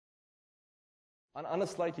On a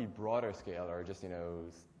slightly broader scale, or just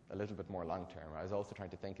a little bit more long term, I was also trying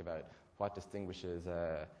to think about what distinguishes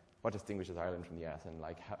Ireland from the US, and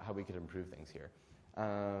like how we could improve things here.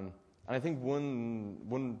 And I think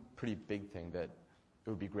one pretty big thing that it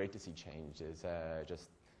would be great to see change is just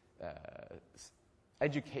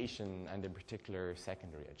education, and in particular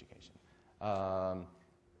secondary education.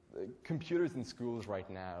 Computers in schools right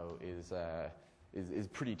now is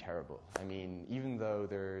pretty terrible. I mean, even though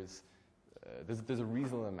there's a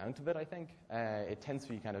reasonable amount of it, I think, it tends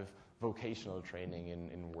to be kind of vocational training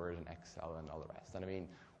in Word and Excel and all the rest. And I mean,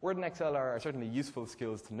 Word and Excel are certainly useful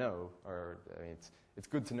skills to know, or I mean, it's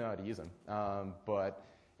good to know how to use them. But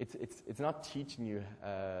it's not teaching you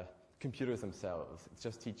computers themselves. It's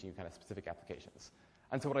just teaching you kind of specific applications.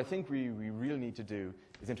 And so what I think we really need to do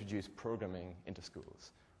is introduce programming into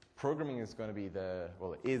schools. Programming is going to be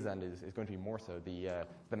is going to be more so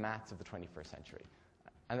the maths of the 21st century.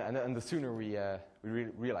 And the sooner we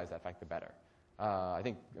realize that fact, the better. I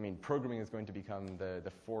mean, programming is going to become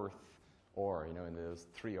the fourth OR, in those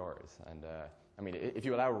three Rs. And I mean, if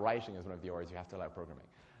you allow writing as one of the Rs, you have to allow programming.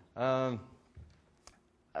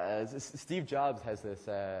 Steve Jobs has this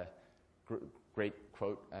great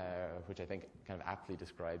quote, which I think kind of aptly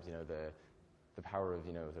describes, the power of,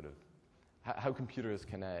 sort of how computers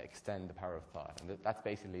can extend the power of thought. And that's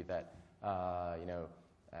basically that,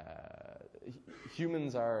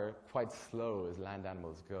 humans are quite slow as land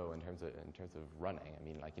animals go in terms of running. I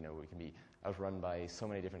mean, we can be outrun by so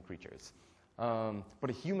many different creatures. But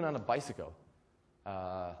a human on a bicycle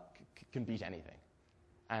can beat anything.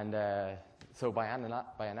 And so by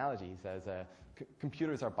analogy, he says,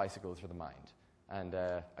 computers are bicycles for the mind. And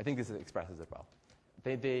I think this expresses it well.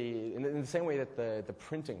 In the same way that the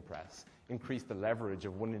printing press increased the leverage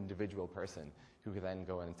of one individual person who could then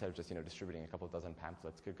go and, instead of just distributing a couple of dozen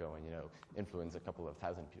pamphlets, could go and influence a couple of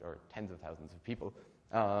thousand or tens of thousands of people.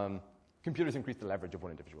 Computers increase the leverage of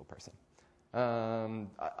one individual person.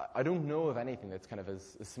 I don't know of anything that's kind of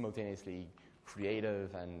as simultaneously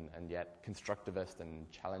creative and yet constructivist and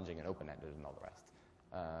challenging and open-ended and all the rest.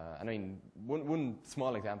 And I mean, one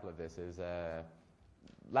small example of this is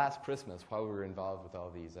last Christmas, while we were involved with all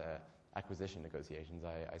these acquisition negotiations,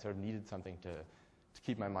 I sort of needed something to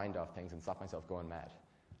keep my mind off things and stop myself going mad.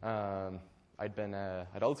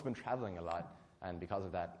 I'd also been traveling a lot, and because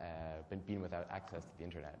of that, been without access to the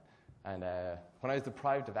internet. And when I was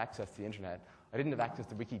deprived of access to the internet, I didn't have access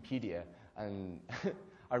to Wikipedia, and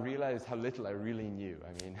I realized how little I really knew.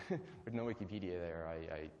 I mean, with no Wikipedia there,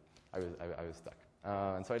 I was stuck.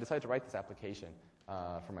 And so I decided to write this application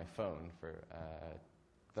for my phone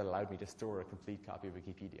that allowed me to store a complete copy of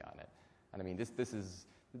Wikipedia on it. And I mean, this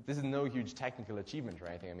is no huge technical achievement or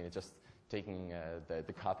anything. I mean, it's just taking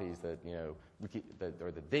the copies that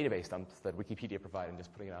or the database dumps that Wikipedia provide and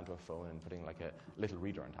just putting it onto a phone and putting like a little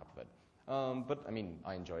reader on top of it. But I mean,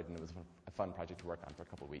 I enjoyed it, and it was a fun project to work on for a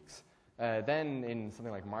couple of weeks. Then in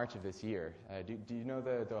something like March of this year, do you know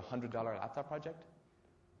the $100 laptop project?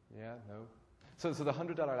 Yeah, no. So the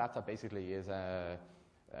 $100 laptop basically is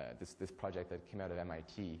this project that came out of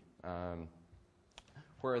MIT,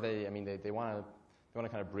 where they want to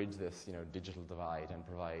kind of bridge this digital divide and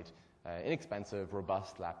provide inexpensive,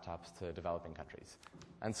 robust laptops to developing countries.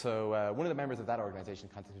 And so one of the members of that organization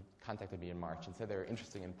contacted me in March and said they were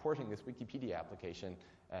interested in porting this Wikipedia application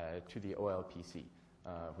to the OLPC,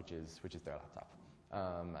 which is their laptop.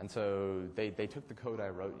 And so they took the code I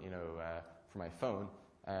wrote for my phone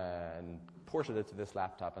and ported it to this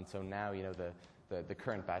laptop. And so now the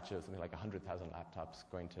current batch of something like 100,000 laptops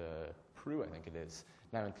going to Peru, I think it is,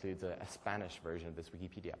 now includes a Spanish version of this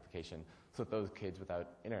Wikipedia application, so that those kids without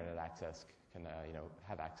internet access can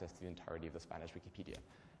have access to the entirety of the Spanish Wikipedia.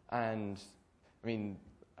 And I mean,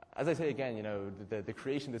 as I say again, the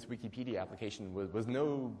creation of this Wikipedia application was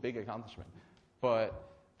no big accomplishment, but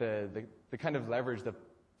the kind of leverage that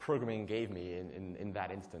programming gave me in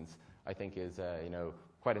that instance, I think is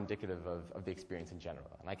quite indicative of the experience in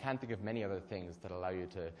general. And I can't think of many other things that allow you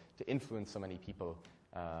to influence so many people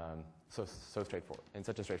so straightforward, in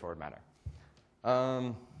such a straightforward manner.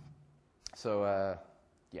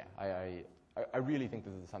 Yeah, I really think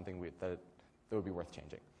this is something that would be worth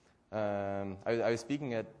changing. I was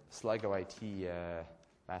speaking at Sligo IT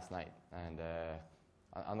last night, and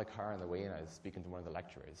on the car on the way in, I was speaking to one of the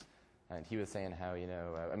lecturers, and he was saying how,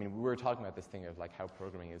 I mean, we were talking about this thing of like how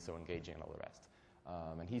programming is so engaging and all the rest.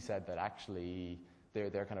 And he said that actually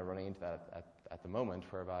they're kind of running into that at the moment,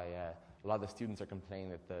 whereby a lot of the students are complaining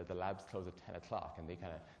that the labs close at 10 o'clock, and they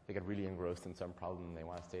get really engrossed in some problem and they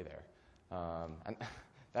want to stay there. And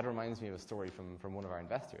that reminds me of a story from one of our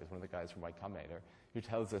investors, one of the guys from Y Combinator, who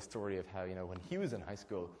tells the story of how when he was in high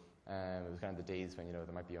school, It was kind of the days when, you know,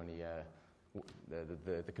 there might be only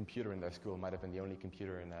the computer in their school might have been the only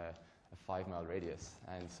computer in a 5-mile radius,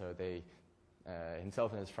 and so they,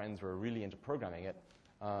 himself and his friends were really into programming it,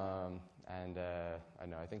 and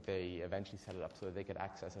I think they eventually set it up so that they could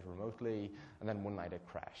access it remotely, and then one night it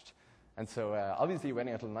crashed. And so obviously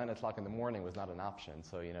waiting until 9 o'clock in the morning was not an option,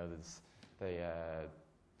 so, you know,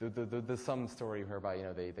 there's some story whereby, you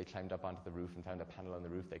know, they climbed up onto the roof and found a panel on the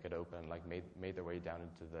roof they could open, and like made their way down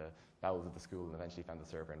into the bowels of the school and eventually found the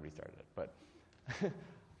server and restarted it. But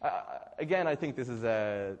again, I think this is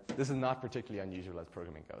not particularly unusual as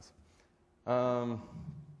programming goes.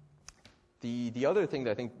 The other thing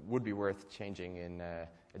that I think would be worth changing in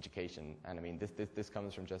education, and I mean this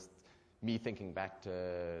comes from just me thinking back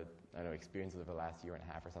to, I don't know, experiences of the last year and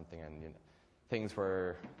a half or something, and, you know,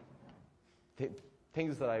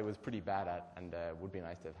 things that I was pretty bad at and would be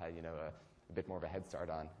nice to have had, you know, a bit more of a head start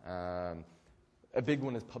on. A big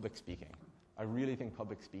one is public speaking. I really think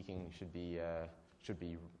public speaking should be, I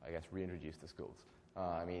guess, reintroduced to schools.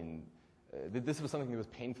 I mean, this was something that was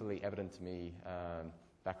painfully evident to me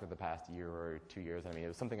back for the past year or 2 years. I mean, it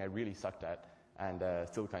was something I really sucked at and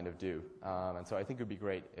still kind of do. And so I think it would be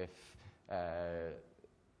great if,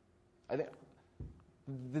 I think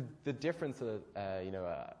the difference that, you know,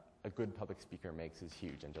 a good public speaker makes is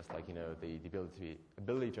huge, and just like, you know, the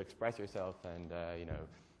ability to express yourself and, you know,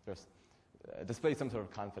 just display some sort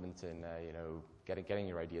of confidence in, you know, getting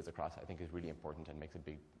your ideas across, I think is really important and makes a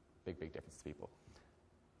big difference to people.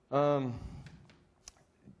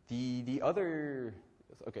 The other,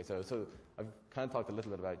 okay, so I've kind of talked a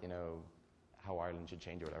little bit about, you know, how Ireland should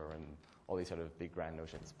change or whatever, and all these sort of big grand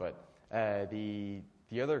notions. But the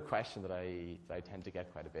other question that I tend to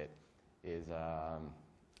get quite a bit is,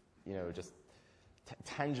 you know, just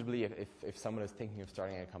tangibly, if someone is thinking of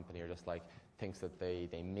starting a company, or just like thinks that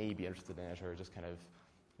they may be interested in it, or just kind of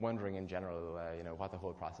wondering in general, you know, what the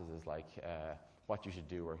whole process is like, what you should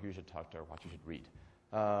do, or who you should talk to, or what you should read.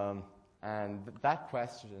 And that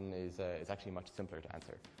question is actually much simpler to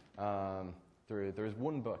answer. There is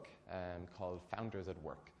one book called Founders at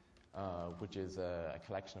Work, which is a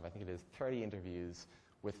collection of, I think it is 30 interviews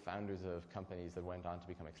with founders of companies that went on to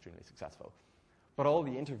become extremely successful. But all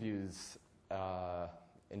the interviews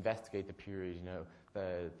investigate the period, you know,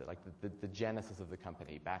 the genesis of the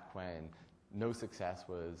company, back when no success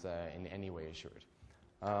was in any way assured.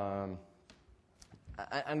 And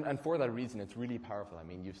for that reason, it's really powerful. I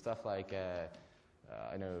mean, you've stuff like,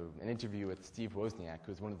 I know, an interview with Steve Wozniak,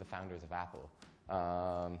 who's one of the founders of Apple.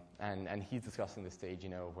 And he's discussing the stage, you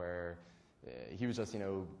know, where he was just, you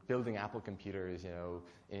know, building Apple computers, you know,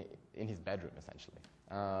 in his bedroom, essentially.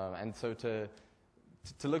 And so to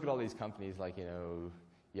look at all these companies like, you know,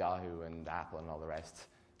 Yahoo and Apple and all the rest,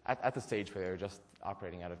 at the stage where they're just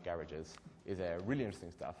operating out of garages, is really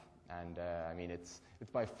interesting stuff. And I mean, it's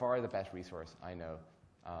by far the best resource I know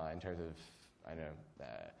in terms of, I know,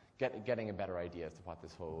 getting a better idea as to what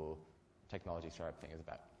this whole technology startup thing is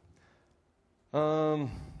about.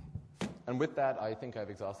 And with that, I think I've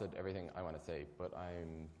exhausted everything I want to say, but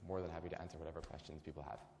I'm more than happy to answer whatever questions people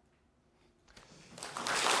have.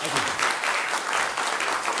 Thank you.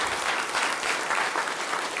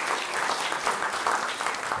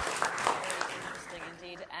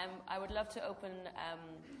 I would love to open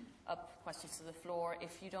up questions to the floor.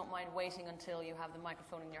 If you don't mind waiting until you have the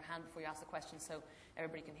microphone in your hand before you ask the question so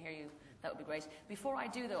everybody can hear you, that would be great. Before I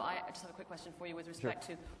do, though, I just have a quick question for you with respect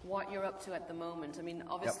to what you're up to at the moment. I mean,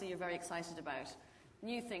 obviously you're very excited about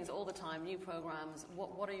new things all the time, new programs.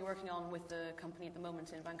 What are you working on with the company at the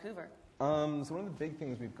moment in Vancouver? So one of the big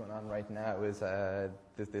things we've going on right now is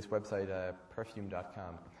this website,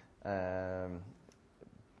 perfume.com.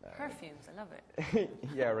 Perfumes, I love it.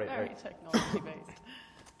 Yeah, right. Very technology-based.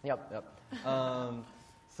 Yep.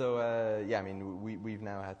 So yeah, I mean, we've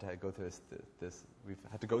now had to go through this. We've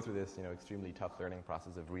had to go through this, you know, extremely tough learning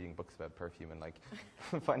process of reading books about perfume and like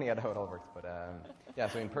finding out how it all works. But yeah,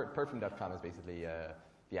 so I mean, perfume.com is basically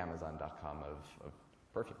the Amazon.com of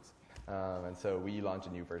perfumes. And so we launched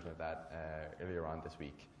a new version of that earlier on this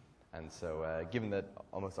week. And so given that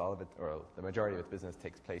almost all of it, or the majority of its business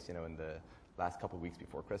takes place, you know, in the last couple of weeks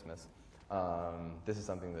before Christmas, this is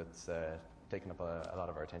something that's taken up a lot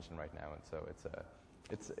of our attention right now, and so it's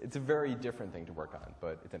a very different thing to work on,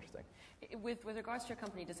 but it's interesting. With regards to your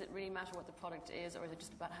company, does it really matter what the product is, or is it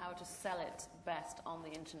just about how to sell it best on the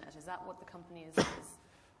internet? Is that what the company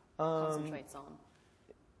concentrates on?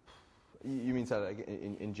 You mean sell it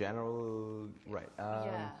in general, right?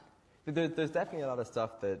 Yeah. There's definitely a lot of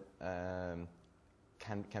stuff that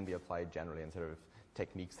can be applied generally, and sort of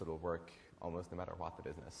techniques that will work almost no matter what the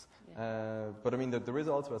business. Yeah. But I mean, there is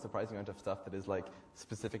also a surprising amount of stuff that is like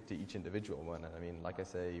specific to each individual one. And I mean, like I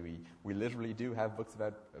say, we literally do have books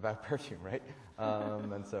about perfume, right?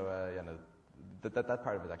 And so, that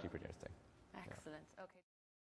part of it is actually pretty interesting. Excellent. Okay.